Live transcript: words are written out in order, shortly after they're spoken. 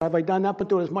Have I done that? But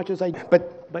do it as much as I.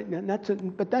 But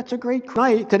that's a great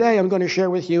night. Today I'm going to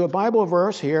share with you a Bible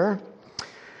verse here.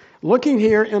 Looking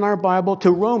here in our Bible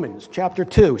to Romans chapter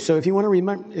 2. So if you want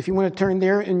to turn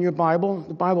there in your Bible,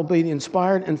 the Bible being the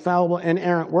inspired, infallible, and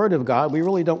inerrant Word of God. We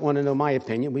really don't want to know my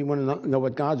opinion. We want to know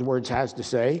what God's words has to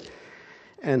say,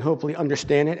 and hopefully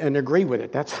understand it and agree with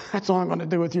it. That's all I'm going to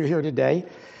do with you here today.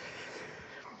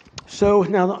 So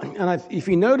now, if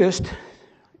you noticed,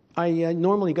 I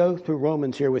normally go through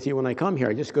Romans here with you when I come here.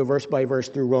 I just go verse by verse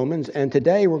through Romans, and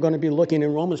today we're going to be looking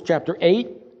in Romans chapter 8,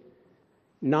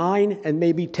 9, and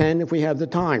maybe 10 if we have the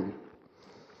time.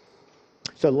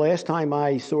 So last time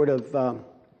I sort of,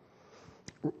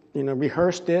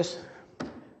 rehearsed this.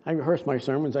 I rehearse my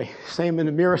sermons. I say them in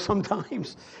the mirror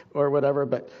sometimes or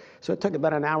whatever. So it took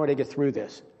about an hour to get through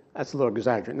this. That's a little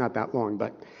exaggerated, not that long,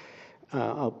 but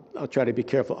I'll try to be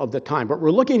careful of the time. But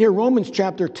we're looking here, Romans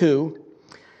chapter 2,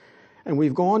 and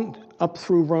we've gone up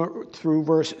through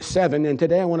verse 7. And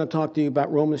today I want to talk to you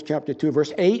about Romans chapter 2,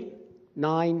 verse 8.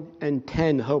 9 and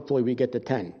 10, hopefully we get to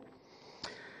 10.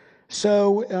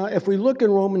 So if we look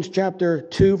in Romans chapter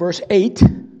 2, verse 8,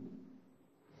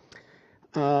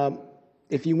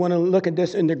 if you want to look at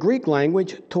this in the Greek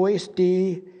language, tois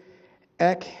di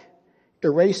ek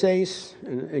erases,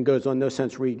 and goes on, no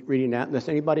sense reading that. Unless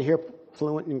anybody here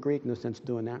fluent in Greek, no sense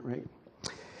doing that, right?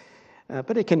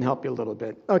 But it can help you a little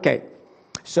bit. Okay,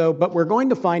 but we're going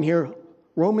to find here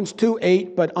Romans 2,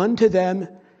 8, but unto them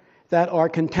that are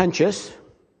contentious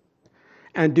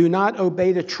and do not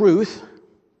obey the truth,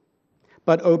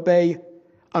 but obey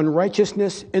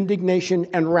unrighteousness, indignation,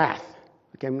 and wrath.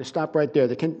 Okay, I'm going to stop right there.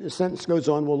 The sentence goes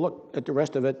on. We'll look at the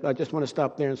rest of it. I just want to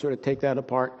stop there and sort of take that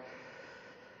apart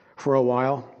for a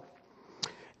while.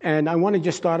 And I want to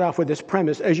just start off with this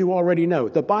premise. As you already know,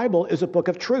 the Bible is a book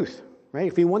of truth, right?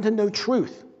 If we want to know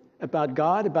truth about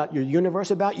God, about your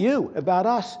universe, about you, about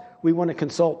us, we want to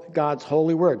consult God's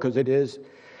holy word because it is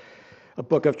a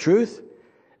book of truth.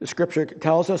 The scripture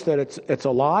tells us that it's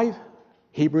alive.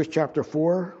 Hebrews chapter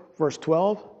 4, verse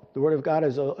 12. The word of God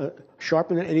is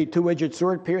sharper than any two-edged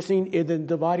sword, piercing, even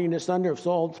dividing asunder of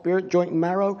soul and spirit, joint and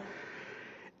marrow.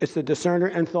 It's the discerner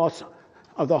and thoughts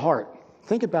of the heart.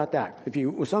 Think about that. If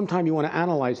sometime you want to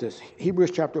analyze this,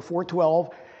 Hebrews chapter 4, 12,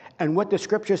 and what the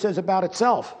scripture says about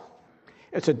itself.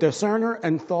 It's a discerner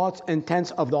and thoughts,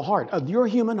 intents of the heart, of your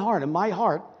human heart and my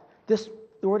heart. The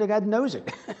word of God knows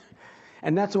it.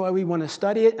 And that's why we want to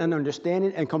study it and understand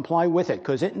it and comply with it,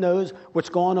 because it knows what's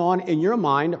going on in your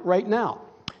mind right now.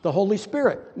 The Holy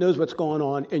Spirit knows what's going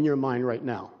on in your mind right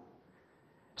now.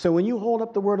 So when you hold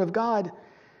up the Word of God,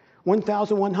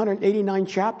 1,189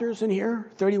 chapters in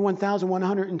here,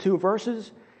 31,102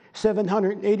 verses,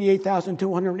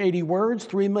 788,280 words,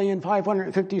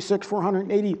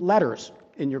 3,556,480 letters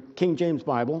in your King James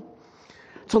Bible.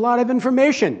 It's a lot of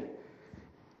information.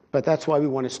 But that's why we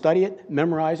want to study it,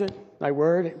 memorize it. Thy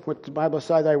word, what the Bible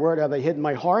says, thy word have I hid in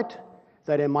my heart,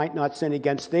 that I might not sin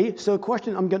against thee. So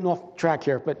question, I'm getting off track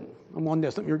here, but I'm on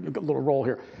this. You're a little roll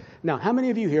here. Now, how many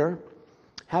of you here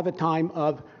have a time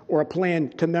or a plan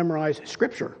to memorize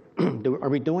Scripture? Are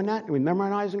we doing that? Are we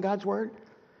memorizing God's word?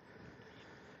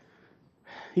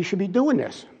 You should be doing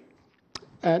this.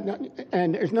 And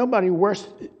there's nobody worse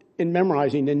in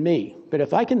memorizing than me. But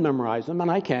if I can memorize them, and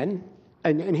I can,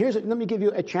 and let me give you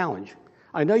a challenge.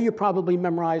 I know you probably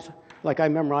memorize, like I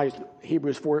memorized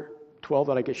Hebrews 4:12,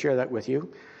 that I could share that with you.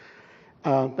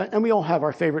 And we all have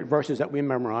our favorite verses that we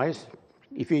memorize.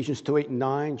 Ephesians 2, 8, and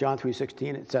 9, John 3,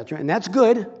 16, etc. And that's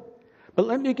good. But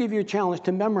let me give you a challenge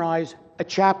to memorize a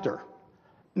chapter.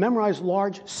 Memorize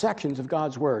large sections of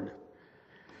God's Word.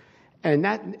 And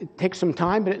it takes some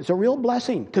time, but it's a real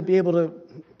blessing to be able to.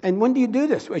 And when do you do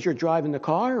this? As you're driving the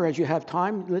car or as you have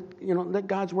time, let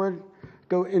God's Word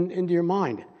go into your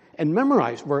mind. And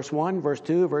memorize verse 1, verse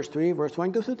 2, verse 3, verse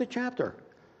 1. Go through the chapter.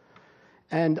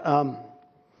 And I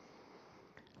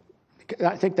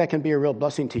think that can be a real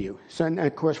blessing to you. So, and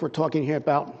of course, we're talking here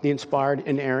about the inspired,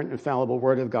 inerrant, infallible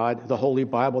Word of God, the Holy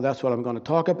Bible. That's what I'm going to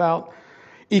talk about.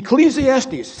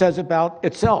 Ecclesiastes says about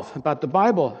itself, about the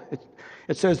Bible.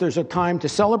 It says there's a time to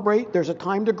celebrate, there's a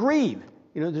time to grieve.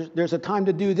 There's a time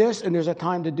to do this, and there's a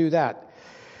time to do that.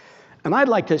 And I'd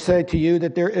like to say to you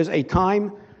that there is a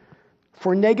time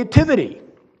for negativity.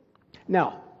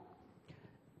 Now,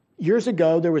 years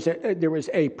ago, there was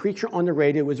a preacher on the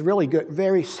radio. It was really good.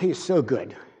 He's so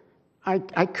good.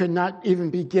 I could not even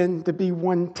begin to be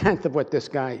 1/10 of what this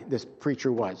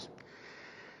preacher was.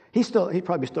 He's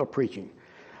probably still preaching.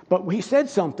 But he said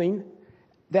something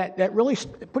that really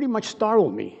pretty much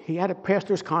startled me. He had a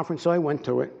pastor's conference, so I went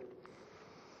to it.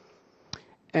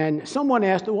 And someone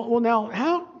asked, well, now,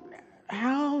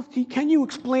 how can you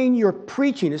explain your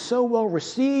preaching is so well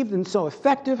received and so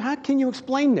effective? How can you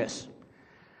explain this?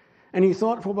 And he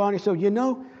thought for a while and he said,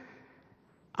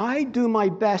 I do my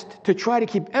best to try to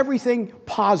keep everything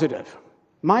positive.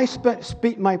 My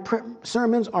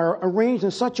sermons are arranged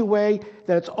in such a way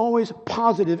that it's always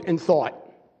positive in thought.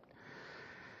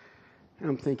 And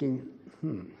I'm thinking,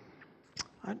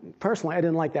 personally, I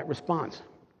didn't like that response.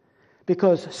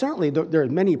 Because certainly there are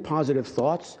many positive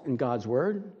thoughts in God's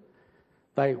word.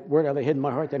 Thy word have I hid in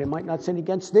my heart that I might not sin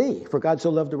against thee. For God so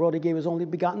loved the world, he gave his only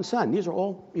begotten Son. These are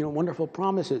all, wonderful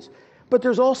promises. But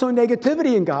there's also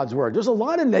negativity in God's word. There's a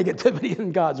lot of negativity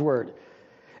in God's word.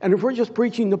 And if we're just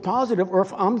preaching the positive, or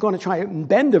if I'm going to try and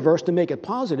bend a verse to make it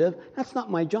positive, that's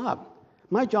not my job.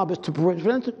 My job is to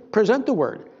present the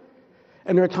word.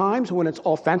 And there are times when it's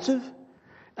offensive,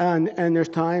 and there's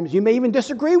times you may even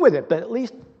disagree with it, but at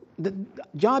least the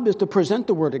job is to present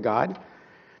the word of God,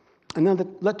 and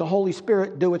then let the Holy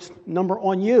Spirit do its number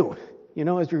on you.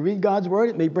 As we read God's word,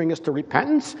 it may bring us to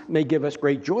repentance, may give us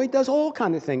great joy, it does all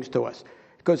kinds of things to us,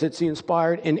 because it's the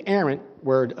inspired, inerrant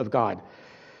word of God.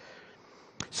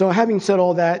 So having said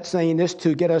all that, saying this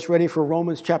to get us ready for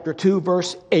Romans chapter 2,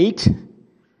 verse 8,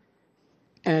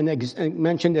 and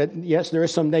mentioned that, yes, there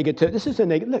is some negative. This is a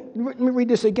negative. Look, let me read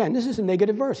this again. This is a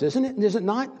negative verse, isn't it? Is it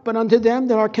not? But unto them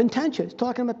that are contentious,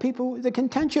 talking about people that are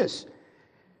contentious,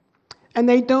 and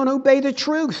they don't obey the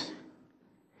truth,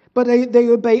 but they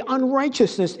obey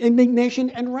unrighteousness,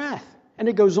 indignation, and wrath. And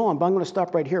it goes on, but I'm going to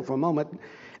stop right here for a moment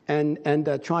and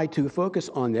try to focus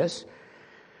on this.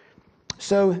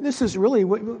 So this is really,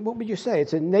 what would you say?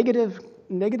 It's a negative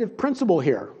principle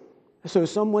here. So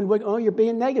someone would, you're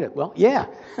being negative. Well, yeah,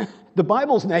 the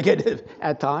Bible's negative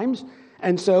at times,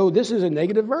 and so this is a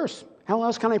negative verse. How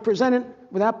else can I present it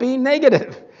without being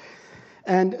negative?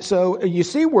 And so you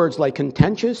see words like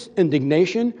contentious,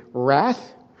 indignation,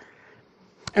 wrath.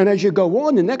 And as you go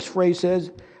on, the next phrase says,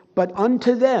 but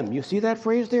unto them. You see that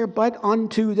phrase there? But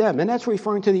unto them. And that's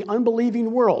referring to the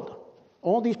unbelieving world.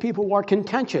 All these people who are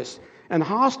contentious and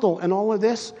hostile and all of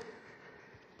this.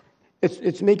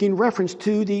 It's making reference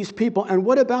to these people. And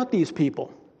what about these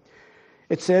people?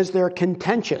 It says they're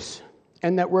contentious.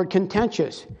 And that word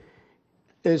contentious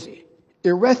is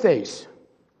erethes.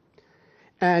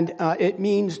 And it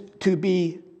means to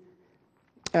be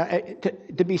referring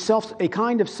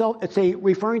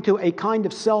to a kind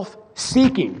of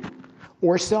self-seeking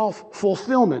or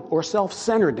self-fulfillment or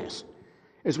self-centeredness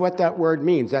is what that word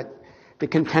means, that the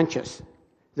contentious,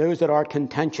 those that are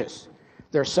contentious.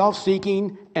 They're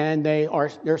self-seeking and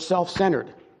they're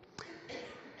self-centered.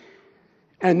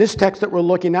 And this text that we're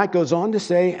looking at goes on to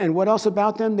say, and what else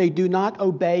about them? They do not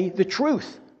obey the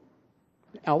truth.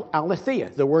 Aletheia,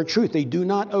 the word truth. They do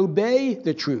not obey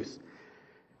the truth.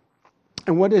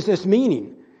 And what is this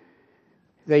meaning?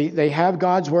 They have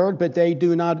God's word, but they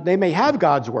do not. They may have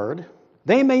God's word.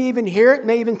 They may even hear it,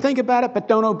 may even think about it, but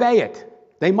don't obey it.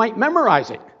 They might memorize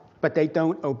it, but they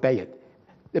don't obey it.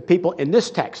 The people in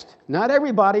this text, not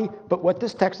everybody, but what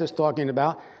this text is talking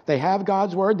about, they have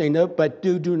God's word, they know, but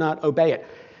do not obey it.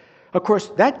 Of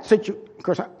course, I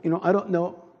don't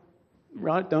know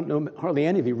hardly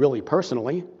any of you really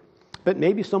personally, but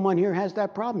maybe someone here has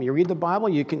that problem. You read the Bible,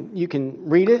 you can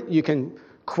read it, you can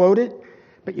quote it,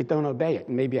 but you don't obey it,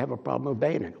 and maybe you have a problem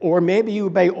obeying it. Or maybe you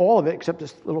obey all of it except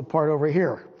this little part over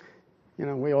here.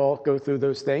 We all go through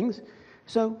those things.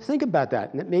 So think about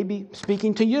that, and it may be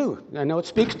speaking to you. I know it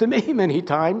speaks to me many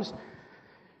times.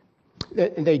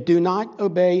 They do not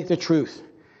obey the truth.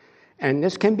 And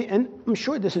this can be, and I'm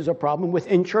sure this is a problem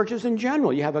within churches in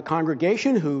general. You have a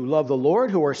congregation who love the Lord,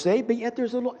 who are saved, but yet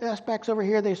there's little aspects over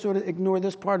here, they sort of ignore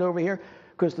this part over here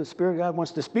because the Spirit of God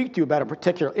wants to speak to you about a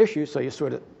particular issue, so you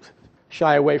sort of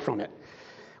shy away from it.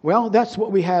 Well, that's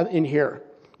what we have in here.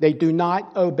 They do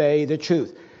not obey the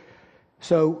truth.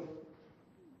 So,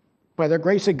 by the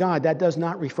grace of God, that does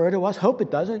not refer to us. Hope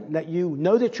it doesn't, that you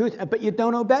know the truth, but you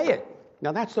don't obey it.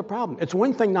 Now, that's the problem. It's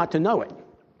one thing not to know it.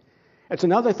 It's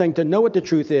another thing to know what the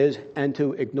truth is and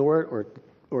to ignore it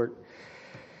or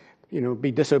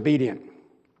be disobedient.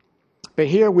 But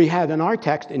here we have in our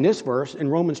text, in this verse, in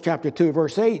Romans chapter 2,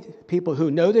 verse 8, people who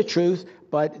know the truth,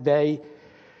 but they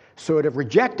sort of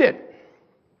reject it.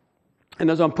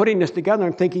 And as I'm putting this together,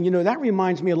 I'm thinking, that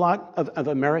reminds me a lot of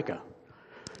America.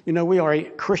 We are a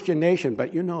Christian nation,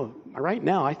 but right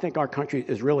now I think our country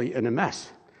is really in a mess.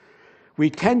 We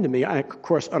tend to be, of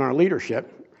course, on our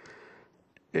leadership,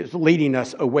 is leading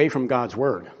us away from God's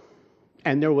word.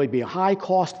 And there will be a high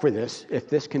cost for this if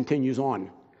this continues on.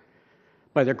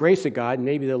 By the grace of God,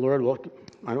 maybe the Lord will,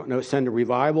 send a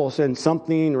revival, send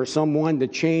something or someone to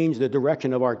change the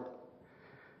direction of our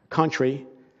country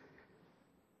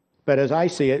But as I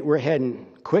see it, we're heading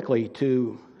quickly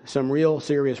to some real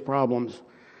serious problems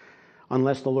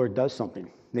unless the Lord does something.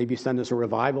 Maybe send us a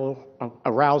revival,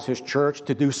 arouse his church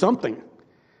to do something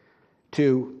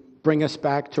to bring us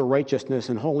back to righteousness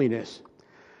and holiness.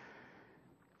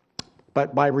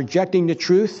 But by rejecting the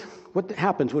truth, what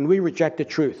happens when we reject the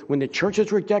truth? When the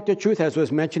churches reject the truth, as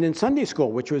was mentioned in Sunday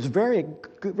school, which was very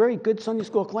good Sunday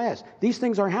school class, these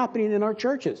things are happening in our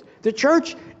churches. The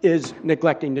church is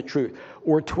neglecting the truth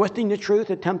or twisting the truth,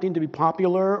 attempting to be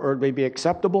popular or maybe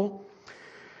acceptable.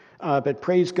 But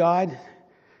praise God,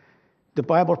 the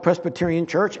Bible Presbyterian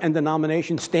Church and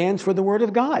denomination stands for the Word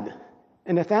of God.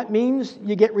 And if that means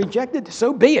you get rejected,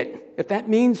 so be it. If that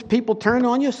means people turn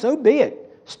on you, so be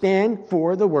it. Stand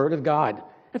for the Word of God.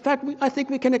 In fact, I think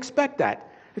we can expect that.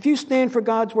 If you stand for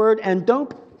God's Word and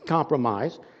don't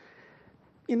compromise,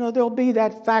 there'll be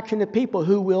that faction of people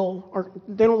who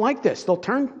they don't like this. They'll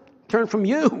turn from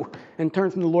you and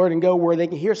turn from the Lord and go where they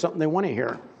can hear something they want to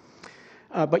hear.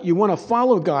 But you want to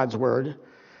follow God's Word,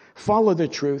 follow the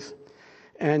truth.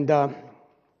 And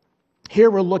here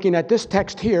we're looking at this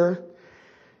text here.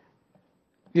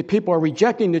 The people are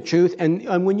rejecting the truth.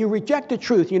 And when you reject the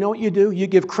truth, you know what you do? You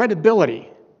give credibility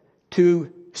to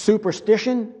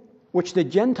superstition, which the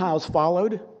Gentiles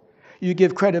followed. You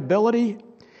give credibility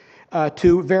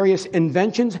to various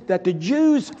inventions that the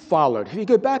Jews followed. If you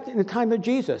go back in the time of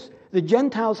Jesus, the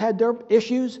Gentiles had their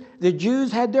issues, the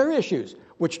Jews had their issues,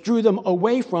 which drew them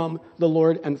away from the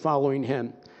Lord and following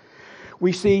him.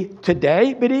 We see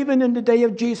today, but even in the day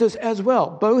of Jesus as well,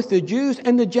 both the Jews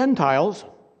and the Gentiles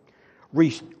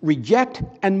reject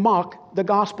and mock the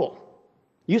gospel.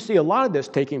 You see a lot of this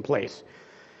taking place.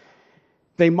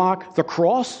 They mock the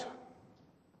cross,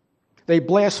 they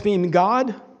blaspheme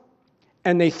God,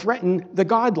 and they threaten the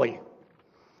godly.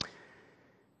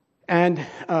 And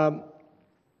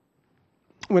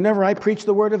whenever I preach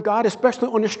the Word of God, especially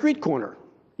on the street corner,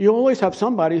 you always have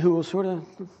somebody who will sort of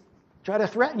try to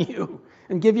threaten you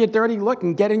and give you a dirty look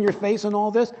and get in your face and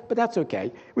all this, but that's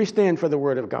okay. We stand for the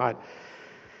Word of God.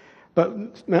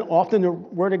 But often the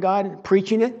Word of God,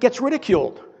 preaching it, gets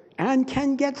ridiculed and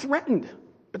can get threatened.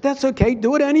 But that's okay.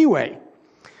 Do it anyway.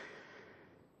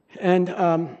 And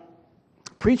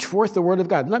preach forth the Word of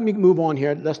God. Let me move on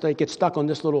here, lest I get stuck on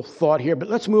this little thought here, but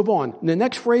let's move on. The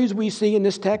next phrase we see in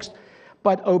this text,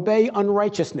 but obey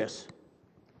unrighteousness.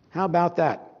 How about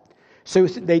that? So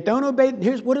they don't obey.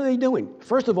 Here's what are they doing?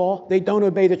 First of all, they don't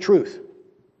obey the truth.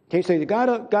 Okay, so they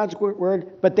got God's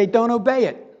word, but they don't obey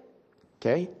it.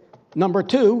 Okay. Number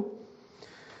two,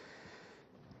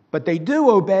 but they do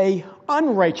obey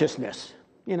unrighteousness.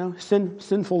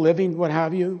 Sinful living, what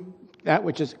have you, that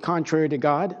which is contrary to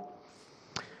God.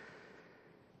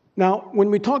 Now, when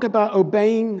we talk about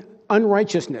obeying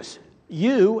unrighteousness,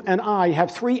 you and I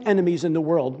have three enemies in the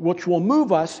world which will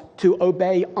move us to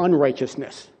obey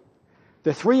unrighteousness.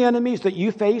 The three enemies that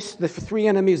you face, the three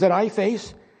enemies that I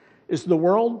face, is the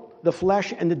world, the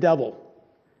flesh, and the devil.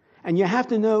 And you have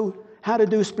to know how to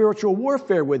do spiritual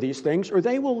warfare with these things, or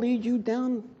they will lead you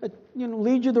down,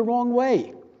 lead you the wrong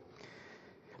way.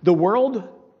 The world,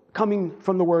 coming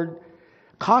from the word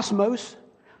cosmos,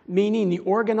 meaning the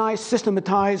organized,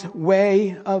 systematized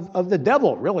way of the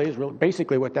devil, really is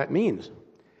basically what that means.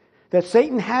 That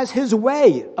Satan has his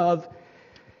way of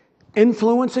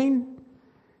influencing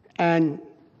and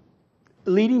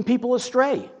leading people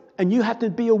astray. And you have to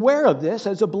be aware of this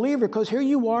as a believer, because here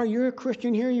you are, you're a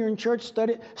Christian here, you're in church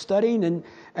studying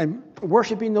and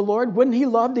worshiping the Lord. Wouldn't he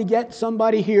love to get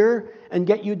somebody here and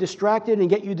get you distracted and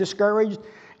get you discouraged?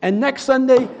 And next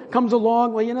Sunday comes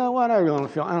along, well, you know what, I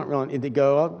don't really need to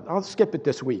go. I'll skip it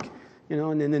this week.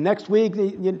 And then the next week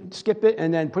you skip it,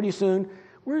 and then pretty soon,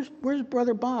 where's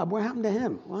Brother Bob? What happened to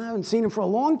him? Well, I haven't seen him for a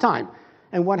long time.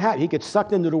 And what happened? He gets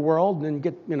sucked into the world and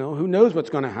who knows what's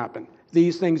going to happen.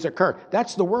 These things occur.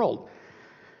 That's the world.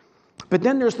 But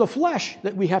then there's the flesh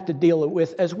that we have to deal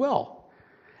with as well.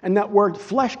 And that word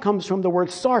flesh comes from the word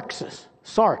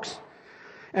sarx.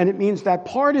 And it means that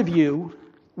part of you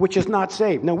which is not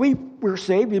saved. Now, we're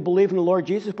saved, we believe in the Lord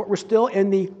Jesus, but we're still in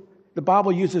the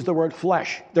Bible uses the word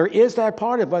flesh. There is that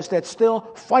part of us that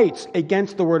still fights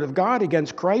against the Word of God,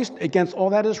 against Christ, against all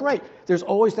that is right. There's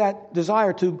always that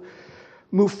desire to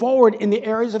move forward in the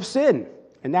areas of sin,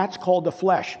 and that's called the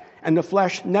flesh. And the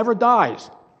flesh never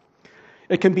dies.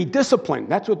 It can be disciplined.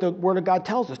 That's what the Word of God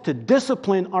tells us, to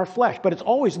discipline our flesh. But it's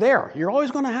always there. You're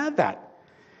always going to have that.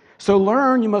 So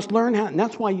you must learn how, and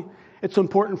that's why it's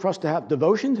important for us to have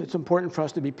devotions. It's important for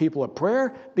us to be people of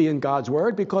prayer, be in God's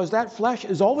Word, because that flesh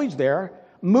is always there,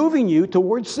 moving you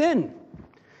towards sin.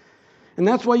 And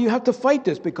that's why you have to fight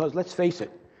this, because let's face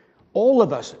it, all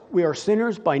of us, we are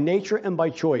sinners by nature and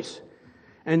by choice.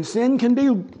 And sin can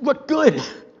look good.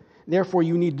 Therefore,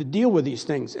 you need to deal with these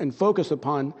things and focus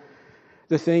upon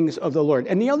the things of the Lord.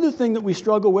 And the other thing that we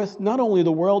struggle with, not only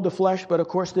the world, the flesh, but of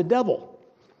course the devil.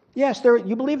 Yes,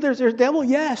 you believe there's a devil?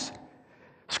 Yes.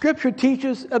 Scripture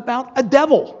teaches about a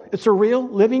devil. It's a real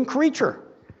living creature.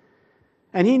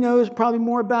 And he knows probably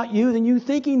more about you than you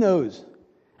think he knows.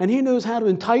 And he knows how to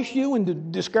entice you and to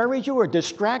discourage you or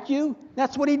distract you.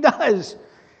 That's what he does.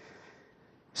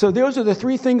 So those are the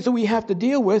three things that we have to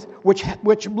deal with,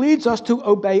 which leads us to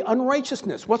obey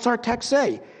unrighteousness. What's our text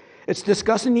say? It's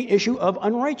discussing the issue of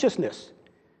unrighteousness.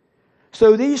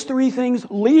 So these three things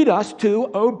lead us to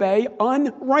obey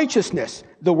unrighteousness: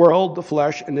 the world, the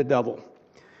flesh, and the devil.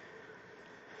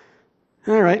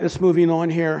 All right, let's moving on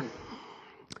here.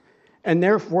 And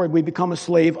therefore, we become a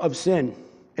slave of sin.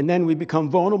 And then we become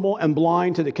vulnerable and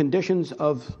blind to the conditions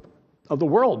of the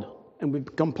world. And we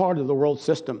become part of the world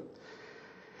system.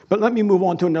 But let me move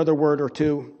on to another word or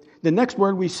two. The next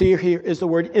word we see here is the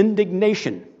word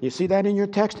indignation. You see that in your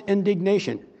text?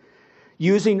 Indignation.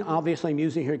 Obviously I'm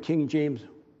using here King James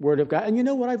Word of God. And you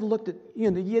know what I've looked at,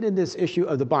 you get in this issue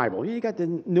of the Bible. You got the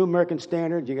New American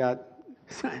Standard, you got,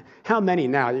 how many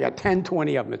now? You got 10,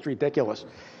 20 of them. It's ridiculous.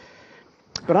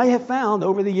 But I have found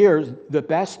over the years the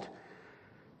best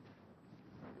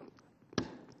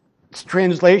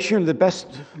translation, the best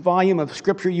volume of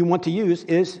Scripture you want to use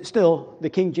is still the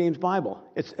King James Bible.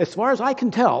 It's, as far as I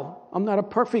can tell, I'm not a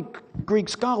perfect Greek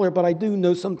scholar, but I do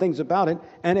know some things about it,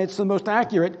 and it's the most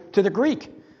accurate to the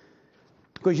Greek.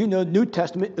 Because New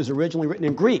Testament is originally written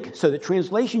in Greek, so the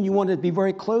translation you want to be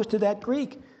very close to that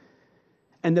Greek.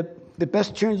 And the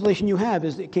best translation you have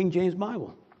is the King James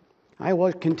Bible. I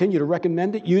will continue to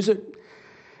recommend it, use it,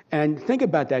 and think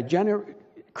about that.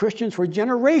 Christians for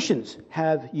generations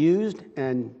have used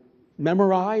and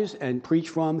memorized and preached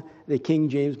from the King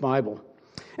James Bible.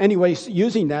 Anyways,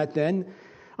 using that then,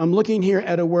 I'm looking here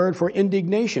at a word for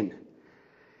indignation,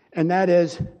 and that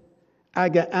is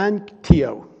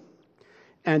agaantio.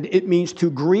 And it means to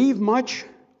grieve much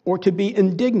or to be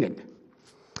indignant.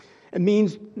 It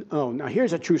means, now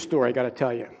here's a true story I got to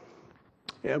tell you.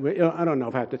 Yeah, I don't know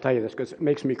if I have to tell you this because it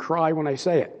makes me cry when I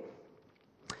say it.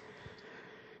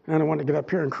 I don't want to get up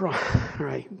here and cry,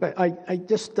 right? But I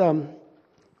just,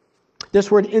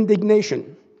 this word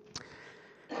indignation.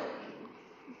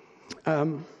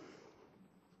 I'm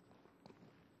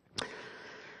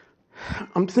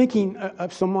thinking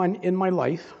of someone in my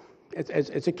life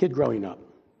as a kid growing up,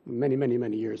 many, many,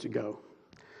 many years ago.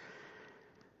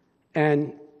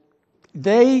 And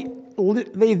they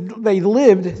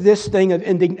lived this thing of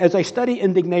as I study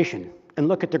indignation and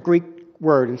look at the Greek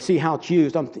word and see how it's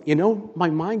used, my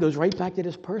mind goes right back to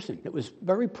this person. It was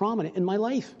very prominent in my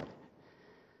life.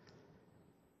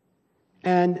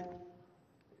 And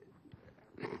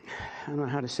I don't know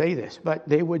how to say this, but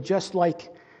they would just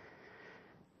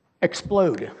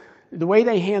explode. The way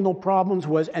they handled problems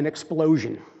was an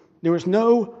explosion. There was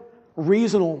no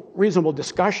reasonable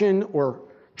discussion or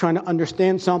trying to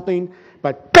understand something,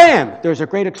 but bam, there's a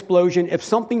great explosion. If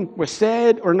something was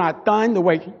said or not done the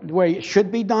way it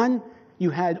should be done, you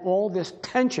had all this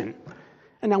tension.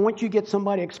 And now once you get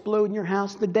somebody explode in your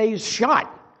house, the day's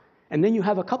shot. And then you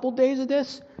have a couple days of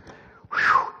this,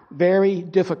 very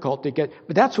difficult to get.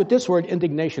 But that's what this word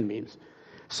indignation means.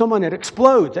 Someone that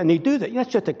explodes, and they do that.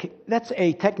 That's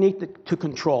a technique to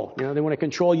control. They want to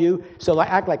control you, so they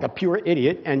act like a pure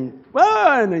idiot and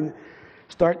then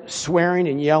start swearing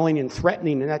and yelling and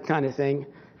threatening and that kind of thing.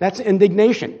 That's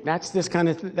indignation. That's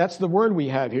the word we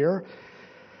have here.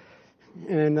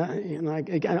 And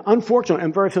again, unfortunately,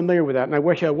 I'm very familiar with that, and I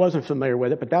wish I wasn't familiar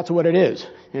with it, but that's what it is.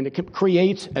 And it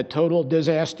creates a total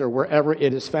disaster wherever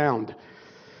it is found.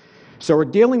 So we're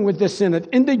dealing with this sin of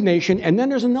indignation, and then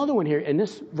there's another one here. In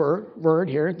this word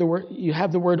here, you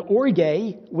have the word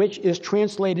orge, which is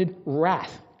translated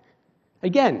wrath.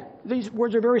 Again, these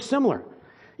words are very similar.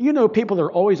 People that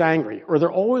are always angry, or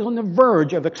they're always on the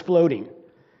verge of exploding.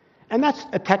 And that's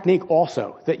a technique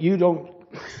also, that you don't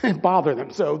bother them.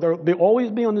 So they'll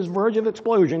always be on this verge of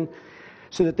explosion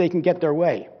so that they can get their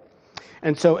way.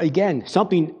 And so again,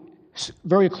 something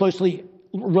very closely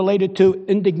related to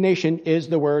indignation is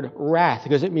the word wrath,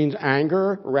 because it means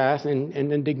anger, wrath, and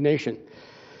indignation.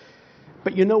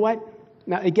 But you know what?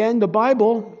 Now again, the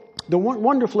Bible,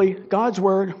 wonderfully, God's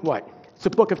word, what? It's a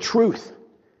book of truth.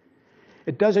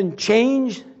 It doesn't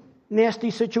change nasty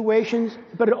situations,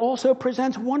 but it also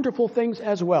presents wonderful things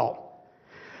as well.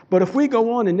 But if we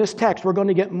go on in this text, we're going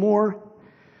to get more,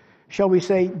 shall we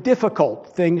say,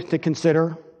 difficult things to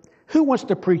consider. Who wants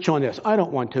to preach on this? I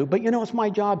don't want to, but it's my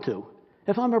job to.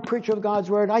 If I'm a preacher of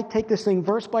God's word, I take this thing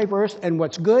verse by verse, and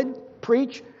what's good,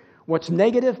 preach. What's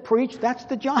negative, preach. That's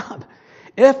the job.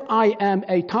 If I am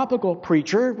a topical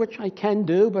preacher, which I can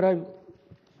do, but I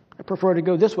prefer to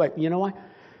go this way. You know why?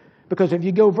 Because if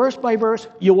you go verse by verse,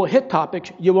 you will hit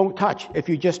topics you won't touch. If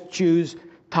you just choose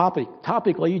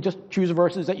topically, you just choose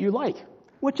verses that you like,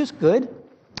 which is good.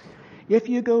 If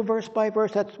you go verse by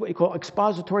verse, that's what you call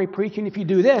expository preaching. If you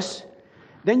do this,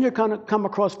 then you're going to come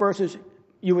across verses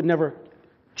you would never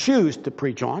choose to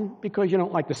preach on because you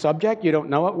don't like the subject, you don't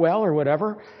know it well or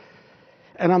whatever.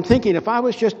 And I'm thinking, if I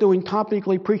was just doing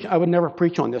topically preaching, I would never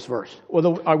preach on this verse.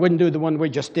 Although I wouldn't do the one we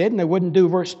just did, and I wouldn't do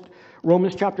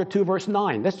Romans chapter 2, verse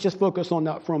 9. Let's just focus on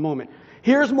that for a moment.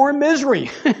 Here's more misery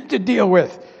to deal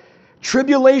with.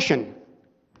 Tribulation,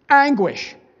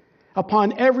 anguish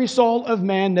upon every soul of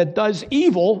man that does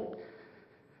evil,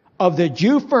 of the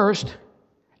Jew first,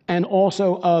 and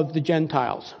also of the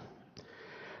Gentiles.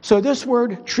 So this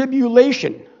word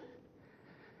tribulation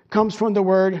comes from the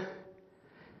word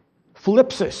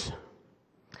phlipsis,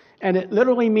 and it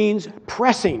literally means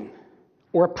pressing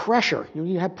or pressure.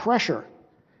 You have pressure,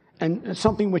 and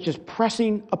something which is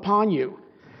pressing upon you.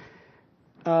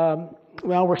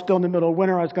 Well, we're still in the middle of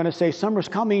winter. I was going to say summer's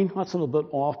coming. That's a little bit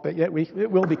off, but yet it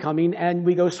will be coming. And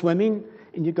we go swimming,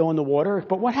 and you go in the water.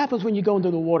 But what happens when you go into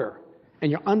the water,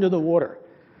 and you're under the water?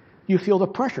 You feel the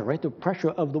pressure, right? The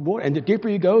pressure of the water. And the deeper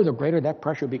you go, the greater that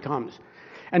pressure becomes.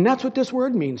 And that's what this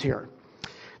word means here,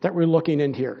 that we're looking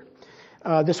in here.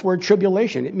 This word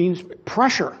tribulation, it means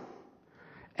pressure.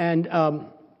 And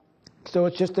so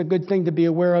it's just a good thing to be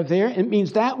aware of there. It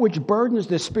means that which burdens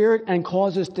the spirit and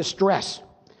causes distress.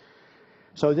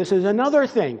 So this is another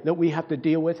thing that we have to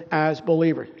deal with as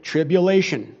believers,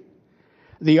 tribulation.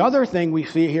 The other thing we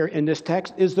see here in this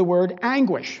text is the word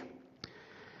anguish.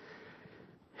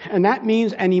 And that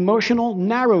means an emotional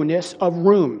narrowness of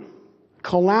room,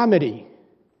 calamity,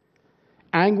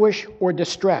 anguish, or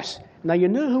distress. Now, you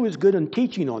know who is good in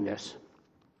teaching on this?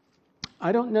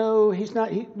 I don't know, he's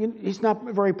not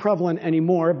very prevalent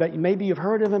anymore, but maybe you've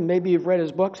heard of him, maybe you've read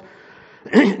his books.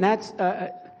 And that's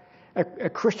a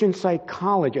Christian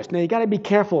psychologist. Now, you got to be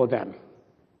careful of them,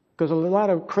 because a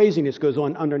lot of craziness goes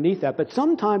on underneath that. But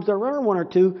sometimes there are one or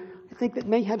two, I think, that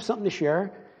may have something to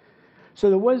share. So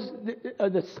there was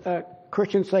this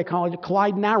Christian psychologist,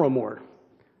 Clyde Narramore.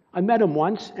 I met him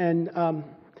once, and I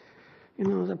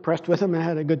was impressed with him. I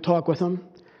had a good talk with him.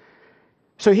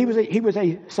 So he was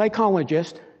a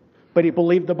psychologist, but he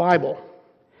believed the Bible.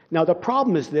 Now the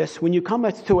problem is this: when you come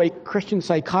to a Christian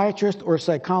psychiatrist or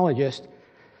psychologist,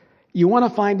 you want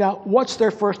to find out what's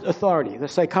their first authority, the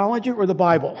psychology or the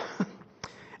Bible.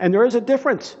 And there is a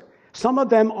difference. Some of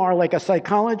them are like a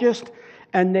psychologist,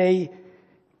 and they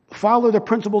follow the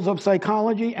principles of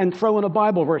psychology and throw in a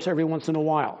Bible verse every once in a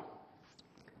while.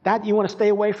 That, you want to stay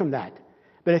away from that.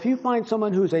 But if you find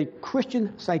someone who's a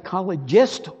Christian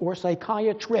psychologist or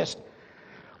psychiatrist,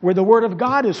 where the Word of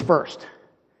God is first,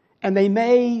 and they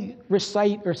may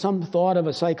recite or some thought of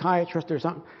a psychiatrist or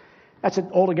something, that's an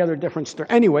altogether different story.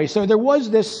 Anyway, so there was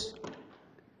this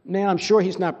man, I'm sure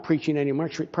he's not preaching anymore,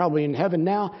 probably in heaven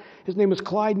now. His name was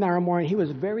Clyde Narramore, and he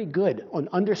was very good on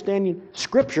understanding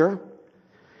Scripture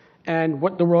and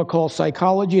what the world calls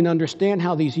psychology, and understand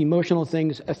how these emotional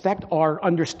things affect our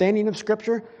understanding of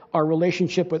Scripture, our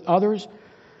relationship with others.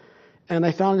 And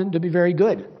I found him to be very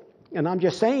good. And I'm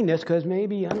just saying this because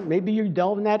maybe you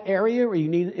delve in that area or you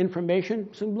need information.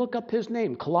 So look up his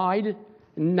name, Clyde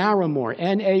Narramore,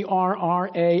 Narramore.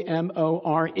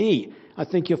 I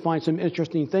think you'll find some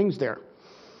interesting things there.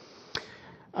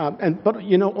 But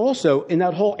also in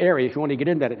that whole area, if you want to get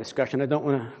into that discussion, I don't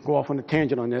want to go off on a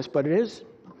tangent on this, but it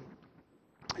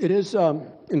is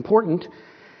important.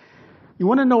 You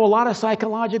want to know a lot of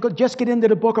psychological, just get into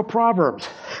the book of Proverbs,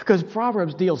 because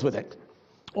Proverbs deals with it.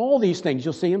 All these things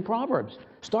you'll see in Proverbs.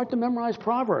 Start to memorize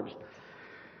Proverbs.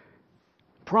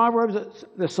 Proverbs,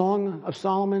 the Song of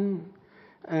Solomon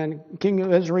and King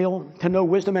of Israel, to know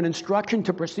wisdom and instruction,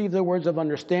 to perceive the words of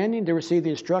understanding, to receive the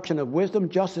instruction of wisdom,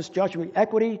 justice, judgment,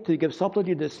 equity, to give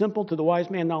subtlety to the simple, to the wise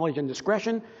man knowledge and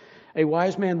discretion. A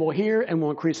wise man will hear and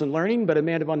will increase in learning, but a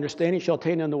man of understanding shall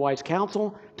attain unto wise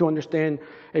counsel, to understand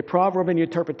a proverb and the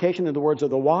interpretation of the words of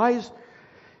the wise,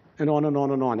 and on and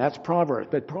on and on. That's Proverbs.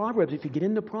 But Proverbs, if you get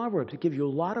into Proverbs, it gives you a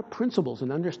lot of principles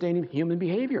in understanding human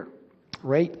behavior,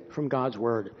 right from God's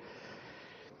Word.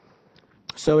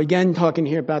 So again, talking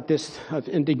here about this of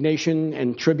indignation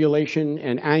and tribulation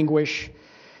and anguish.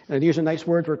 And these are nice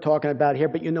words we're talking about here,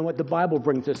 but you know what? The Bible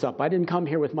brings this up. I didn't come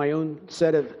here with my own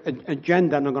set of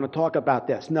agenda, and I'm going to talk about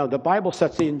this. No, the Bible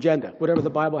sets the agenda. Whatever the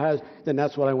Bible has, then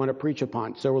that's what I want to preach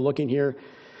upon. So we're looking here,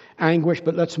 anguish,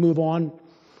 but let's move on.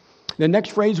 The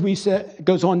next phrase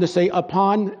goes on to say,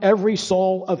 upon every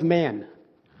soul of man.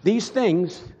 these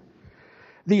things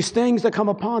that come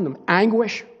upon them,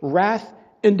 anguish, wrath,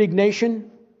 indignation,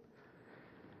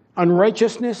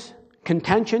 unrighteousness,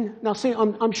 contention. Now see,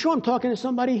 I'm sure I'm talking to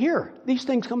somebody here. These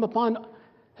things come upon,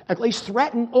 at least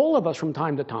threaten all of us from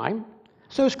time to time.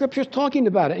 So Scripture's talking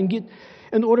about it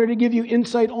in order to give you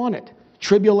insight on it.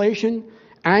 Tribulation,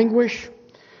 anguish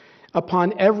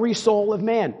upon every soul of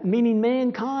man, meaning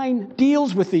mankind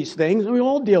deals with these things, and we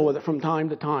all deal with it from time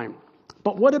to time.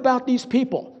 But what about these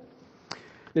people?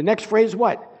 The next phrase,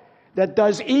 what? That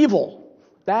does evil.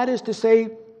 That is to say,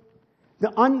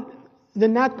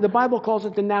 the Bible calls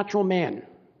it the natural man.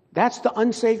 That's the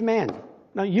unsaved man.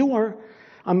 Now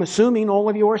I'm assuming all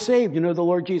of you are saved. You know the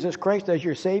Lord Jesus Christ as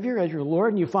your Savior, as your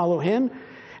Lord, and you follow Him,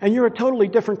 and you're a totally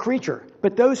different creature.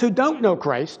 But those who don't know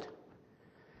Christ,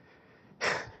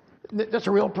 that's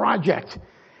a real project.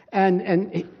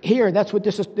 And here, that's what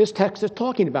this text is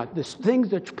talking about. These things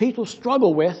that people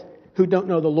struggle with who don't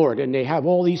know the Lord, and they have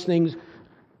all these things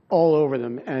all over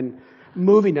them and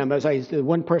moving them, as the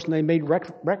one person they made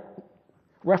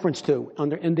reference to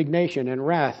under indignation and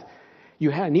wrath.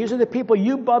 And these are the people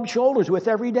you bump shoulders with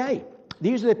every day.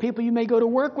 These are the people you may go to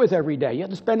work with every day. You have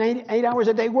to spend 8 hours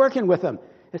a day working with them.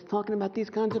 It's talking about these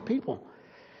kinds of people.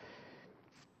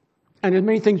 And there's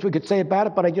many things we could say about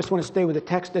it, but I just want to stay with the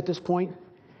text at this point.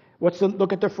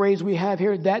 Look at the phrase we have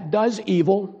here, that does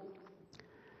evil.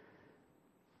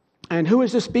 And who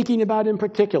is this speaking about in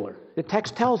particular? The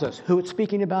text tells us who it's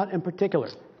speaking about in particular.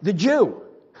 The Jew.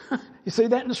 You see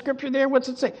that in the Scripture there? What's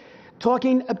it say?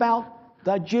 Talking about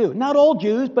the Jew. Not all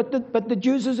Jews, but the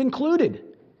Jews is included.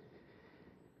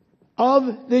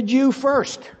 Of the Jew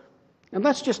first. And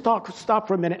let's just stop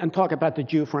for a minute and talk about the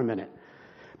Jew for a minute.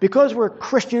 Because we're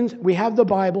Christians, we have the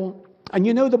Bible, and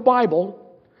you know the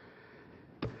Bible.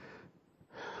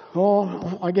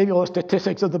 Oh, I gave you all the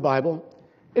statistics of the Bible.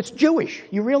 It's Jewish.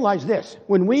 You realize this.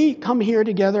 When we come here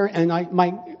together, and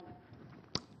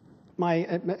my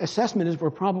assessment is we're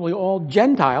probably all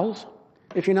Gentiles.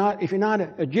 If you're not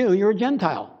a Jew, you're a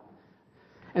Gentile.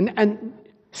 And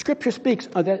Scripture speaks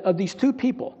of these two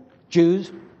people,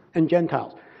 Jews and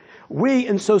Gentiles. We,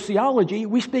 in sociology,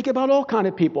 we speak about all kinds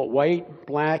of people, white,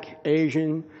 black,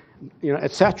 Asian,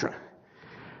 etc.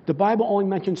 The Bible only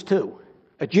mentions two,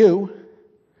 a Jew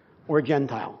or a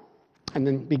Gentile, and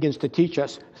then begins to teach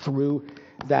us through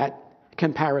that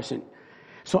comparison.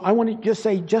 So I want to just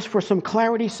say, just for some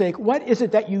clarity's sake, what is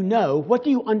it that you know? What do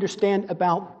you understand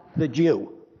about the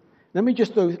Jew? Let me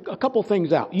just throw a couple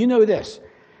things out. You know this.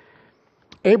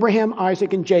 Abraham,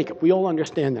 Isaac, and Jacob. We all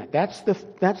understand that. That's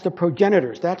the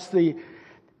progenitors. That's the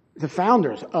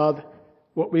founders of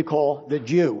what we call the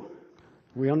Jew.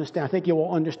 We understand. I think you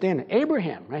all understand it.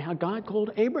 Abraham, right? How God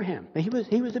called Abraham. He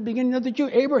was the beginning of the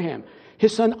Jew. Abraham,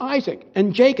 his son Isaac,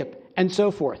 and Jacob, and so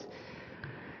forth.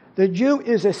 The Jew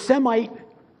is a Semite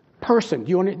person.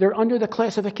 They're under the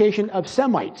classification of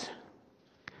Semites.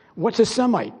 What's a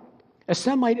Semite? A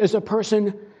Semite is a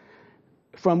person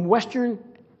from Western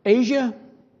Asia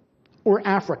or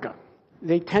Africa.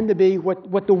 They tend to be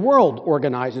what the world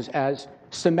organizes as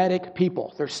Semitic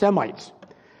people. They're Semites.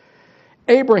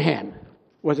 Abraham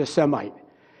was a Semite.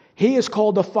 He is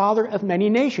called the father of many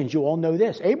nations. You all know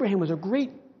this. Abraham was a great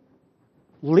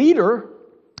leader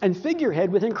and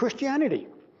figurehead within Christianity.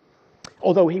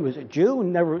 Although he was a Jew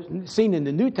and never seen in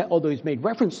the New Testament, although he's made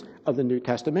reference of the New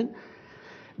Testament.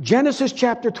 Genesis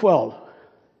chapter 12.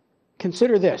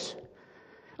 Consider this.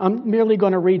 I'm merely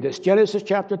going to read this. Genesis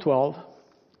chapter 12.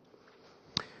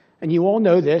 And you all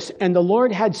know this. And the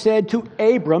Lord had said to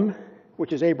Abram,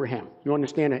 which is Abraham. You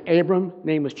understand that Abram,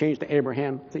 name was changed to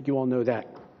Abraham. I think you all know that.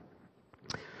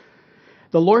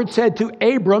 The Lord said to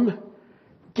Abram,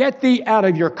 get thee out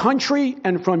of your country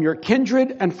and from your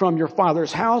kindred and from your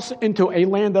father's house into a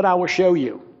land that I will show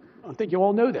you. I think you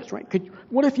all know this, right?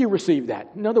 What if you received that?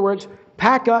 In other words,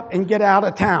 pack up and get out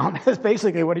of town. That's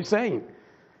basically what he's saying.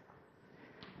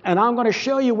 And I'm going to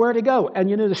show you where to go. And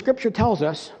the Scripture tells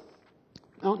us,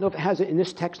 I don't know if it has it in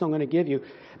this text I'm going to give you,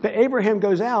 but Abraham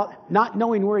goes out not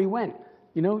knowing where he went.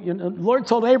 The Lord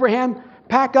told Abraham,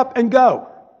 pack up and go.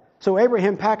 So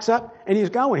Abraham packs up and he's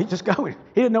going. He's just going.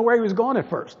 He didn't know where he was going at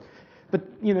first. But,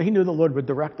 he knew the Lord would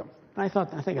direct him. I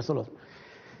think it's a little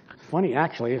funny,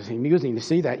 actually. It's amusing to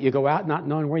see that. You go out not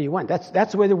knowing where you went.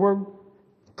 That's the way the word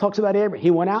talks about Abraham.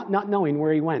 He went out not knowing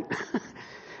where he went.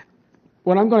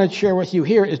 What I'm going to share with you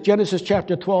here is Genesis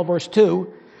chapter 12, verse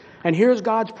 2. And here's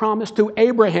God's promise to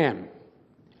Abraham.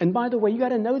 And by the way, you got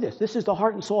to know this. This is the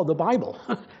heart and soul of the Bible,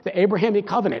 the Abrahamic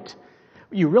covenant.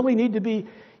 You really need to be,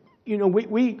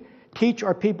 we teach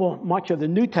our people much of the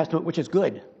New Testament, which is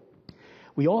good.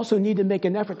 we also need to make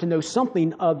an effort to know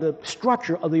something of the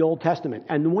structure of the Old Testament.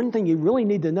 And one thing you really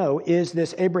need to know is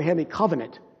this Abrahamic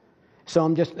covenant. So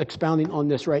I'm just expounding on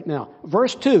this right now.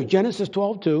 Verse 2, Genesis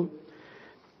 12:2.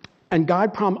 And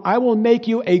God promised, I will make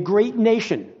you a great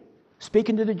nation.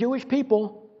 Speaking to the Jewish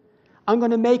people, I'm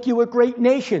going to make you a great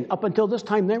nation. Up until this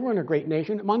time, they weren't a great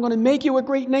nation. I'm going to make you a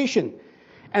great nation.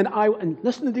 And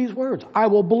listen to these words. I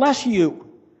will bless you.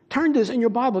 Turn this in your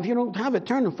Bible. If you don't have it,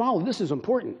 turn and follow. This is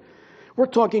important. We're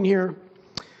talking here,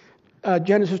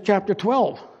 Genesis chapter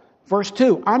 12, verse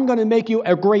 2. I'm going to make you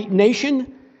a great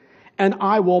nation, and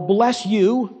I will bless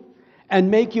you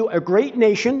and make you a great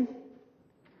nation,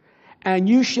 and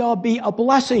you shall be a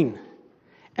blessing.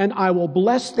 And I will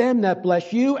bless them that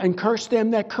bless you and curse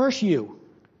them that curse you.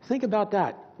 Think about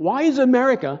that. Why is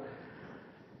America,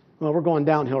 well, we're going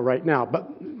downhill right now,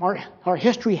 but our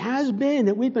history has been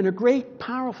that we've been a great,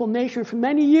 powerful nation for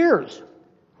many years.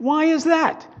 Why is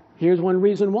that? Here's one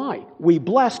reason why. We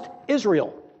blessed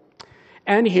Israel.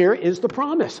 And here is the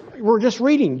promise. We're just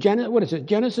reading,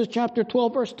 Genesis chapter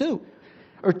 12, verse 2.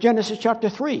 Or Genesis chapter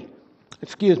 3.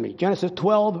 Genesis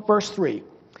 12, verse 3.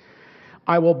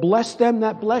 I will bless them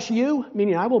that bless you,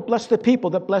 meaning I will bless the people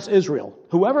that bless Israel.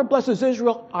 Whoever blesses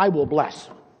Israel, I will bless.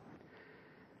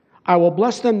 I will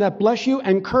bless them that bless you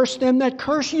and curse them that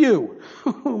curse you.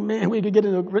 Oh, man, we could get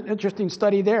into an interesting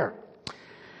study there.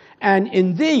 And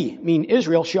in thee, mean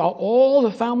Israel, shall all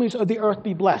the families of the earth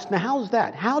be blessed. Now, how's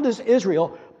that? How does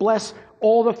Israel bless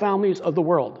all the families of the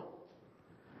world?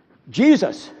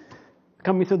 Jesus,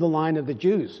 coming through the line of the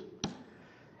Jews.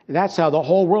 That's how the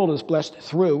whole world is blessed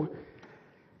through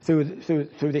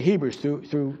the Hebrews,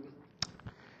 through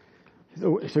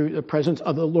the presence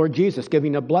of the Lord Jesus,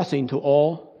 giving a blessing to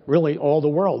all the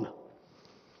world.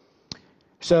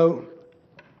 So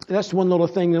that's one little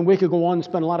thing. Then we could go on and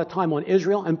spend a lot of time on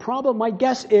Israel. And probably my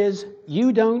guess is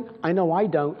you don't, I know I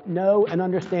don't, know and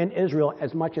understand Israel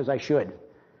as much as I should.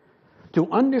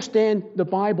 To understand the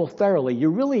Bible thoroughly, you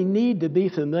really need to be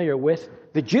familiar with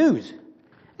the Jews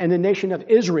and the nation of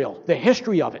Israel, the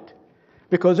history of it,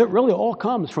 because it really all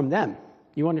comes from them.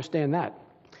 You understand that?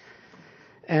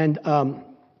 And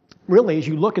really, as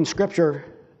you look in Scripture,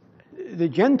 the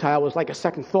Gentile was like a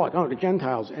second thought. Oh, the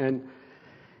Gentiles.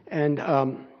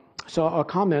 So I'll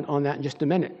comment on that in just a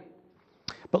minute.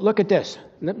 But look at this.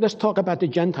 Let's talk about the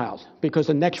Gentiles, because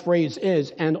the next phrase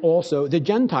is, and also the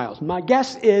Gentiles. My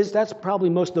guess is that's probably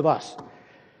most of us.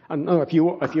 I don't know if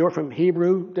you're from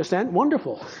Hebrew descent,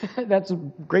 wonderful. That's a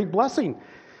great blessing.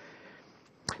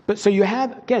 But so you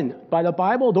have, again, by the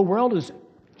Bible, the world is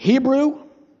Hebrew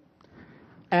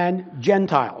and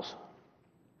Gentiles.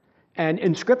 And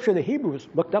in Scripture, the Hebrew was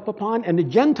looked up upon, and the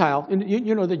Gentile,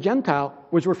 the Gentile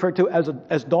was referred to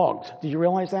as dogs. Did you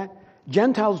realize that?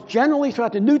 Gentiles generally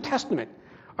throughout the New Testament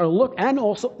are looked, and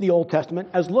also the Old Testament,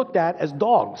 as looked at as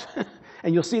dogs.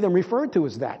 And you'll see them referred to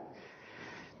as that.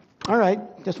 All right,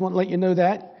 just want to let you know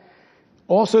that.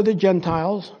 Also the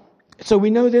Gentiles. So we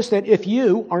know this, that if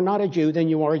you are not a Jew, then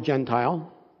you are a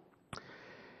Gentile.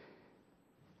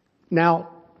 Now,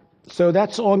 so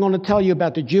that's all I'm going to tell you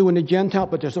about the Jew and the Gentile,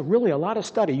 but there's really a lot of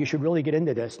study. You should really get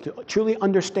into this to truly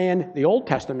understand the Old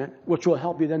Testament, which will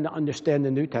help you then to understand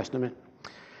the New Testament.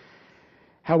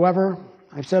 However,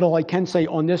 I've said all I can say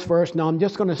on this verse. Now I'm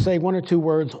just going to say one or two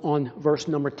words on verse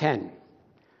number 10.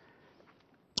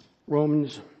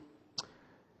 Romans,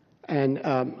 and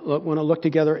want to look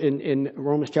together in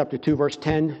Romans chapter 2, verse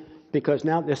 10, because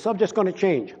now the subject's going to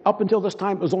change. Up until this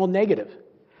time, it was all negative.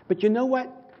 But you know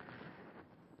what?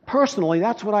 Personally,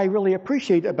 that's what I really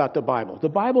appreciate about the Bible. The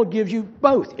Bible gives you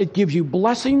both. It gives you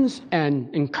blessings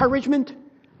and encouragement,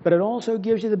 but it also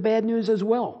gives you the bad news as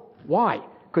well. Why?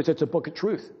 Because it's a book of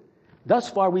truth. Thus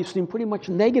far, we've seen pretty much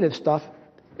negative stuff,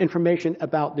 information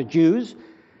about the Jews.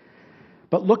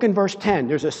 But look in verse 10.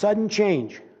 There's a sudden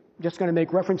change. I'm just going to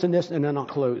make reference in this, and then I'll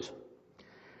close.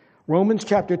 Romans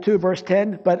chapter 2, verse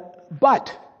 10, but.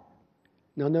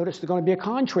 Now notice there's going to be a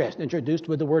contrast introduced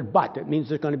with the word but. It means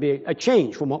there's going to be a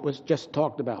change from what was just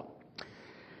talked about.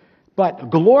 But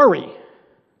glory,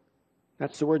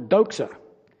 that's the word doxa,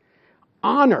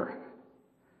 honor,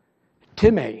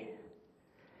 time,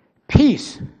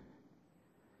 peace,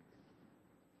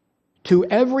 to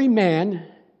every man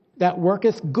that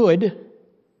worketh good.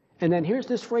 And then here's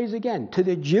this phrase again, to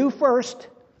the Jew first,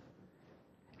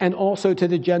 and also to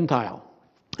the Gentile.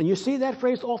 And you see that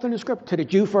phrase often in Scripture, to the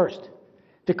Jew first.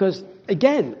 Because,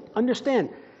 again, understand,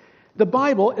 the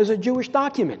Bible is a Jewish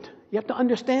document. You have to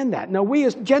understand that. Now, we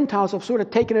as Gentiles have sort of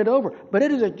taken it over, but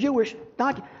it is a Jewish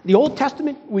document. The Old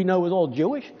Testament, we know, is all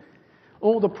Jewish.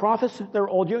 All the prophets, they're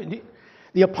all Jewish.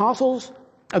 The apostles,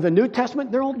 of the New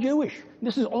Testament, they're all Jewish.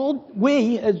 This is all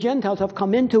we as Gentiles have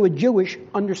come into a Jewish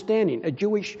understanding, a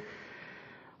Jewish,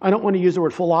 I don't want to use the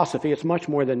word philosophy, it's much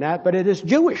more than that, but it is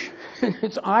Jewish.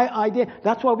 It's idea.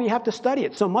 That's why we have to study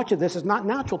it. So much of this is not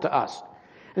natural to us.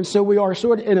 And so we are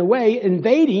sort of, in a way,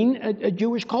 invading a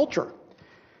Jewish culture.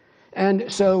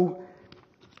 And so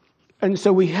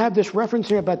we have this reference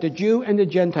here about the Jew and the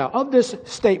Gentile. Of this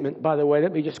statement, by the way,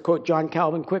 let me just quote John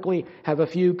Calvin quickly, have a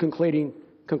few concluding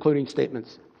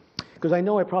statements. Because I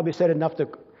know I probably said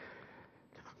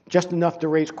just enough to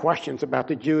raise questions about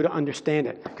the Jew to understand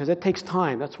it. Because it takes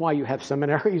time. That's why you have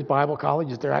seminaries, Bible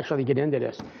colleges to actually get into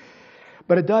this.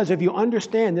 But it does, if you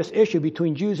understand this issue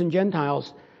between Jews and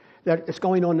Gentiles that is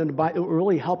going on in the Bible, it will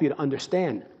really help you to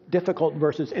understand difficult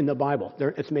verses in the Bible.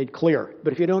 It's made clear.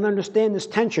 But if you don't understand this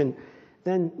tension,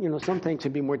 then some things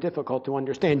can be more difficult to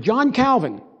understand. John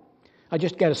Calvin, I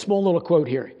just got a small little quote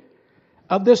here.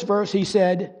 Of this verse, he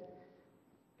said,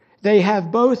 they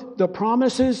have both the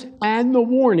promises and the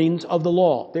warnings of the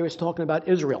law. They was talking about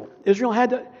Israel. Israel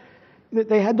had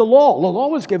the law. The law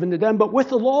was given to them, but with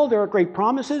the law there are great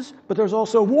promises, but there's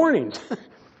also warnings.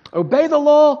 Obey the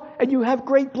law and you have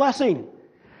great blessing.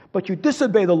 But you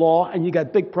disobey the law and you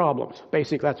got big problems.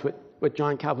 Basically, that's what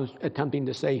John Calvin is attempting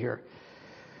to say here.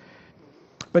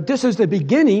 But this is the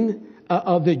beginning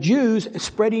of the Jews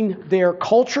spreading their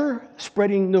culture,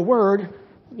 spreading the word,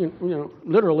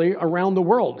 literally around the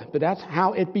world. But that's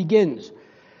how it begins.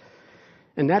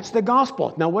 And that's the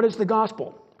gospel. Now, what is the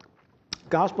gospel?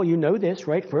 Gospel, you know this,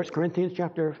 right? 1 Corinthians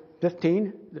chapter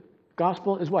 15. The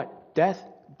gospel is what? Death,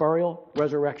 burial,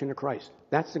 resurrection of Christ.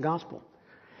 That's the gospel.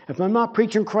 If I'm not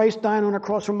preaching Christ dying on a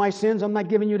cross for my sins, I'm not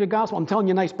giving you the gospel. I'm telling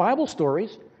you nice Bible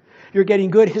stories. You're getting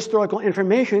good historical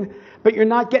information, but you're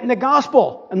not getting the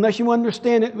gospel unless you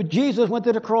understand that Jesus went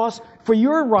to the cross for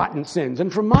your rotten sins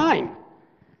and for mine.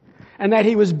 And that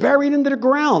he was buried into the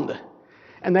ground.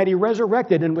 And that he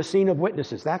resurrected and was seen of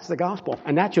witnesses. That's the gospel.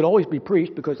 And that should always be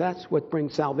preached because that's what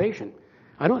brings salvation.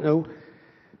 I don't know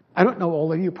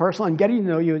all of you personally. I'm getting to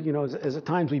know you, as the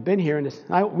times we've been here. And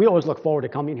we always look forward to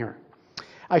coming here.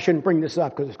 I shouldn't bring this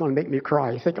up because it's going to make me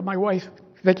cry. Think of my wife,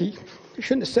 Vicki. I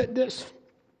shouldn't have said this.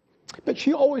 But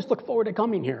she always looked forward to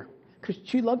coming here because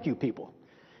she loved you people.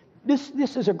 This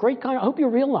is a great I hope you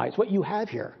realize what you have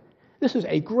here. This is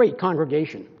a great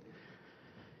congregation.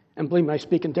 And believe me, I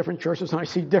speak in different churches and I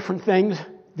see different things.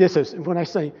 This is, when I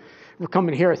say we're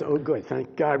coming here, I say, oh good,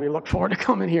 thank God, we look forward to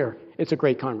coming here. It's a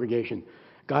great congregation.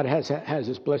 God has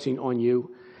his blessing on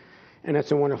you. And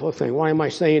that's a wonderful thing. Why am I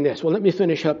saying this? Well, let me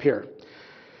finish up here.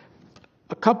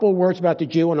 A couple words about the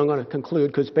Jew, and I'm going to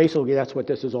conclude because basically that's what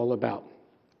this is all about.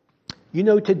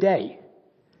 Today,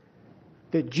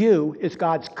 the Jew is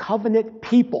God's covenant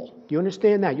people. Do you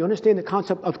understand that? You understand the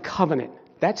concept of covenant.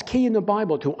 That's key in the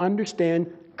Bible to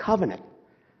understand covenant.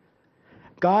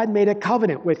 God made a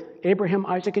covenant with Abraham,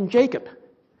 Isaac, and Jacob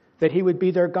that he would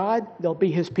be their God, they'll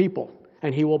be his people,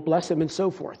 and he will bless them and so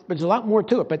forth. But there's a lot more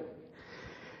to it, but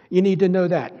you need to know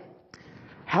that.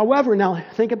 However, now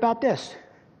think about this.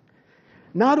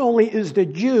 Not only is the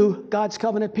Jew God's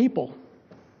covenant people,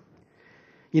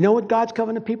 you know what God's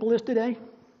covenant people is today?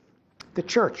 The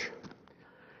church,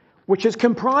 which is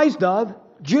comprised of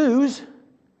Jews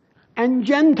and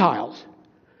Gentiles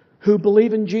who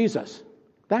believe in Jesus.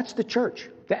 That's the church,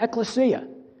 the ecclesia.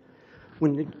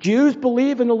 When the Jews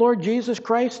believe in the Lord Jesus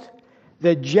Christ,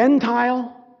 the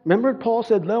Gentile, remember Paul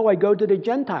said, lo, I go to the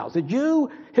Gentiles. The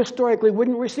Jew historically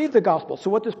wouldn't receive the gospel. So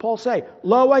what does Paul say?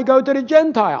 Lo, I go to the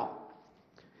Gentile.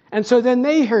 And so then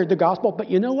they heard the gospel, but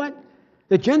you know what?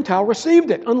 The Gentile received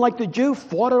it. Unlike the Jew,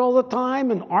 fought it all the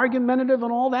time and argumentative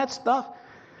and all that stuff.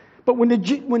 But when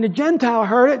the Gentile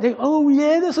heard it, they, oh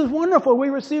yeah, this is wonderful. We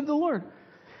received the Lord.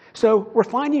 So we're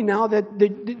finding now that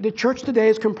the church today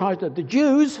is comprised of the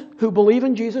Jews who believe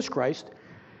in Jesus Christ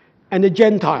and the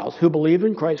Gentiles who believe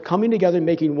in Christ coming together and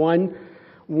making one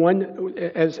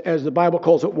as the Bible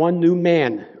calls it, one new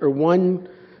man or one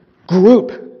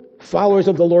group, followers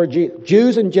of the Lord Jesus.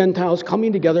 Jews and Gentiles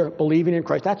coming together believing in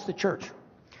Christ. That's the church.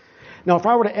 Now, if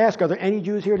I were to ask, are there any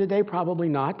Jews here today? Probably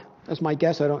not. That's my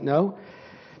guess. I don't know.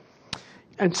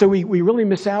 And so we really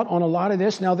miss out on a lot of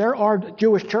this. Now, there are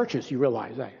Jewish churches, you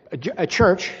realize that. A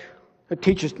church that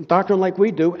teaches doctrine like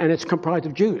we do, and it's comprised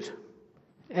of Jews.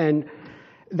 And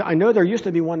I know there used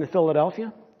to be one in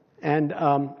Philadelphia. And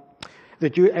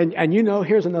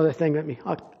here's another thing.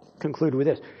 I'll conclude with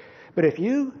this. But if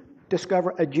you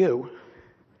discover a Jew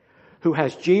who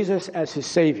has Jesus as his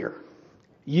Savior,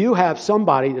 you have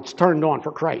somebody that's turned on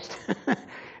for Christ.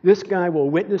 This guy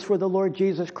will witness for the Lord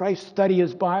Jesus Christ, study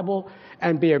his Bible,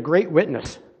 and be a great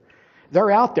witness. They're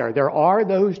out there. There are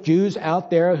those Jews out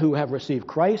there who have received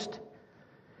Christ,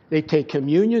 They take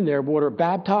communion, they're water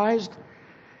baptized,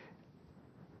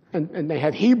 and they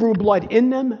have Hebrew blood in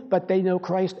them, but they know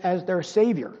Christ as their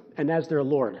Savior and as their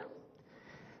Lord.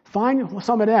 Find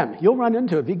some of them. You'll run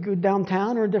into it. If you go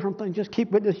downtown or a different place, just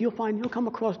keep with this. You'll come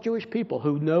across Jewish people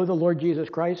who know the Lord Jesus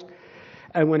Christ.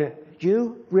 And when a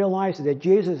Jew realizes that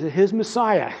Jesus is his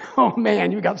Messiah, oh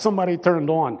man, you got somebody turned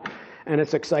on. And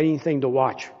it's an exciting thing to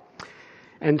watch.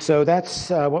 And so that's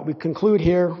what we conclude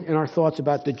here in our thoughts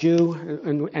about the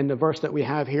Jew and the verse that we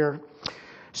have here.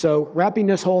 So wrapping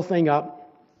this whole thing up,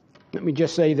 let me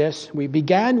just say this. We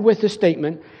began with the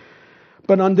statement,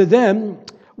 but unto them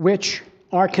which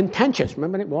are contentious.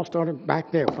 Remember, we all started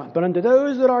back there. But unto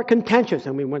those that are contentious,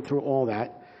 and we went through all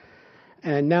that.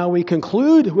 And now we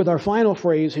conclude with our final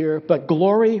phrase here, but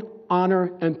glory,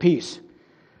 honor, and peace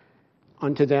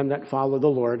unto them that follow the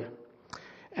Lord.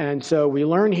 And so we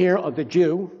learn here of the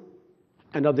Jew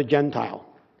and of the Gentile.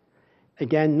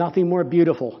 Again, nothing more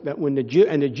beautiful than when the Jew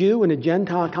and the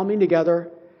Gentile coming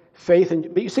together, faith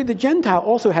and... But you see, the Gentile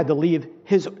also had to leave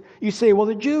his... You say, well,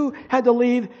 the Jew had to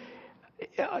leave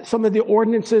some of the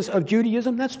ordinances of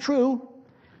Judaism. That's true.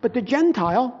 But the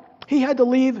Gentile, he had to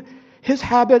leave his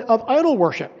habit of idol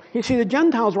worship. You see, the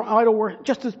Gentiles were idol worship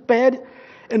just as bad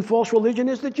in false religion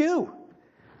as the Jew.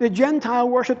 The Gentile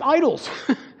worshipped idols.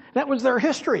 That was their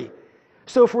history.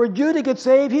 So for a Jew to get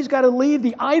saved, he's got to leave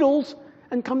the idols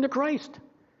and come to Christ.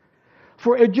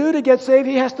 For a Jew to get saved,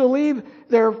 he has to leave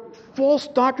their false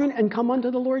doctrine and come unto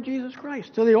the Lord Jesus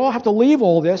Christ. So they all have to leave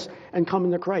all this and come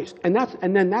into Christ. And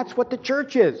then that's what the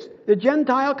church is. The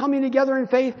Gentile coming together in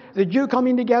faith, the Jew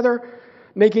coming together,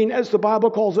 making, as the Bible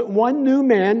calls it, one new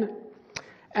man.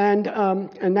 And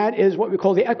that is what we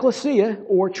call the ecclesia,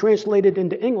 or translated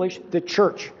into English, the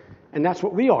church. And that's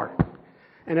what we are.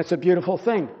 And it's a beautiful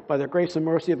thing, by the grace and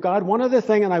mercy of God. One other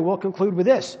thing, and I will conclude with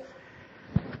this.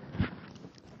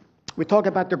 We talk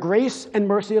about the grace and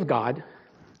mercy of God.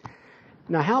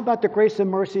 Now, how about the grace and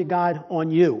mercy of God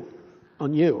on you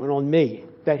and on me?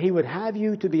 That he would have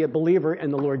you to be a believer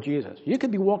in the Lord Jesus. You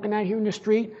could be walking out here in the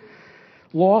street,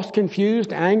 lost,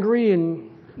 confused, angry, and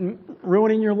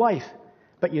ruining your life.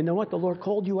 But you know what? The Lord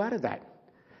called you out of that.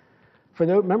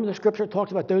 Remember the scripture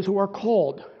talks about those who are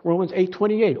called. Romans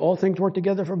 8:28. All things work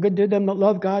together for good to them that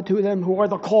love God, to them who are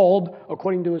the called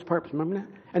according to his purpose. Remember that?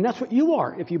 And that's what you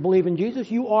are. If you believe in Jesus,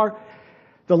 you are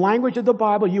the language of the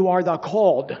Bible. You are the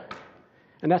called.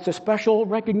 And that's a special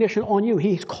recognition on you.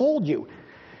 He's called you.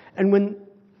 And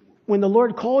when the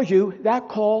Lord calls you, that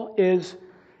call is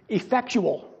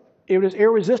effectual. It is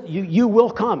irresistible. You will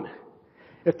come.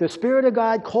 If the Spirit of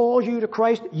God calls you to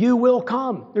Christ, you will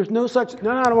come. There's no such,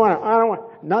 no, I don't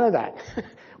want, none of that.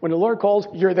 When the Lord calls,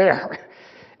 you're there.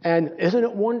 And isn't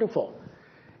it wonderful?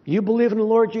 You believe in the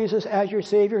Lord Jesus as your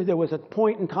Savior. There was a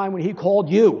point in time when he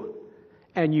called you,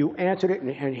 and you answered it,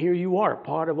 and here you are,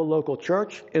 part of a local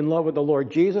church, in love with the Lord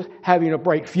Jesus, having a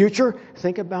bright future.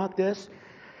 Think about this.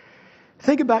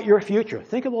 Think about your future.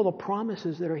 Think of all the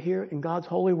promises that are here in God's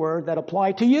holy word that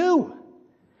apply to you.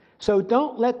 So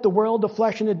don't let the world, the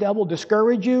flesh, and the devil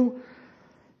discourage you,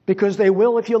 because they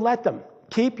will if you let them.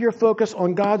 Keep your focus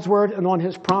on God's word and on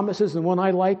his promises. And one I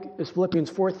like is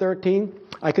Philippians 4:13.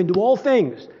 I can do all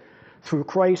things through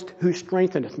Christ who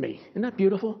strengtheneth me. Isn't that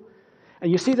beautiful?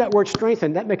 And you see that word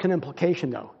strengthen, that makes an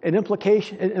implication, though. It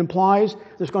implies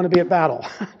there's going to be a battle.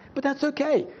 But that's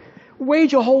okay.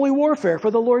 Wage a holy warfare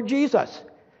for the Lord Jesus.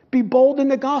 Be bold in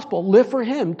the gospel. Live for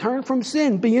him. Turn from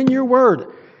sin. Be in your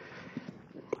word.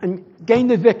 And gain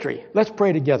the victory. Let's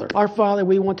pray together. Our Father,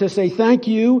 we want to say thank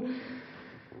you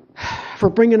for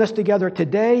bringing us together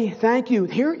today. Thank you.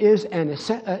 Here is an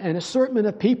assortment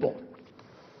of people.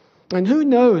 And who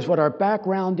knows what our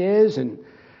background is, and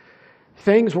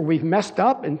things where we've messed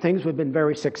up and things we've been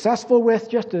very successful with.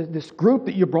 Just this group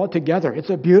that you brought together. It's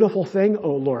a beautiful thing,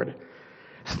 oh Lord.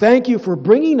 Thank you for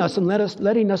bringing us and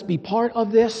letting us be part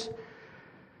of this.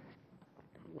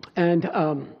 And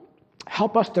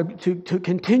help us to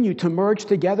continue to merge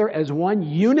together as one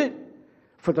unit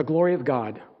for the glory of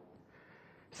God.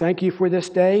 Thank you for this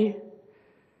day.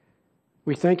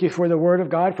 We thank you for the word of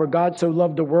God. For God so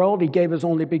loved the world, he gave his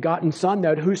only begotten Son,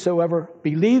 that whosoever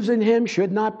believes in him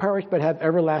should not perish but have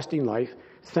everlasting life.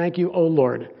 Thank you, O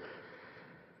Lord.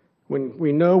 When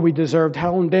we know we deserved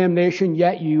hell and damnation,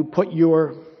 yet you put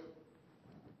your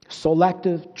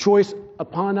selective choice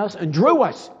upon us and drew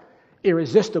us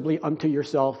irresistibly unto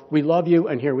yourself. We love you,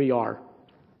 and here we are.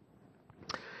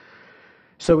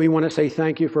 So we want to say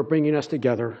thank you for bringing us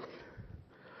together.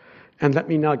 And let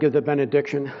me now give the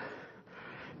benediction.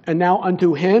 And now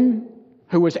unto him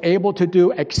who is able to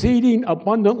do exceeding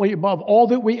abundantly above all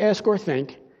that we ask or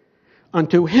think,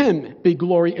 unto him be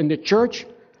glory in the church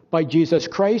by Jesus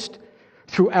Christ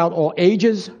throughout all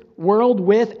ages, world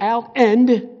without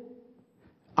end.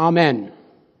 Amen.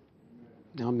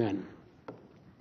 Amen.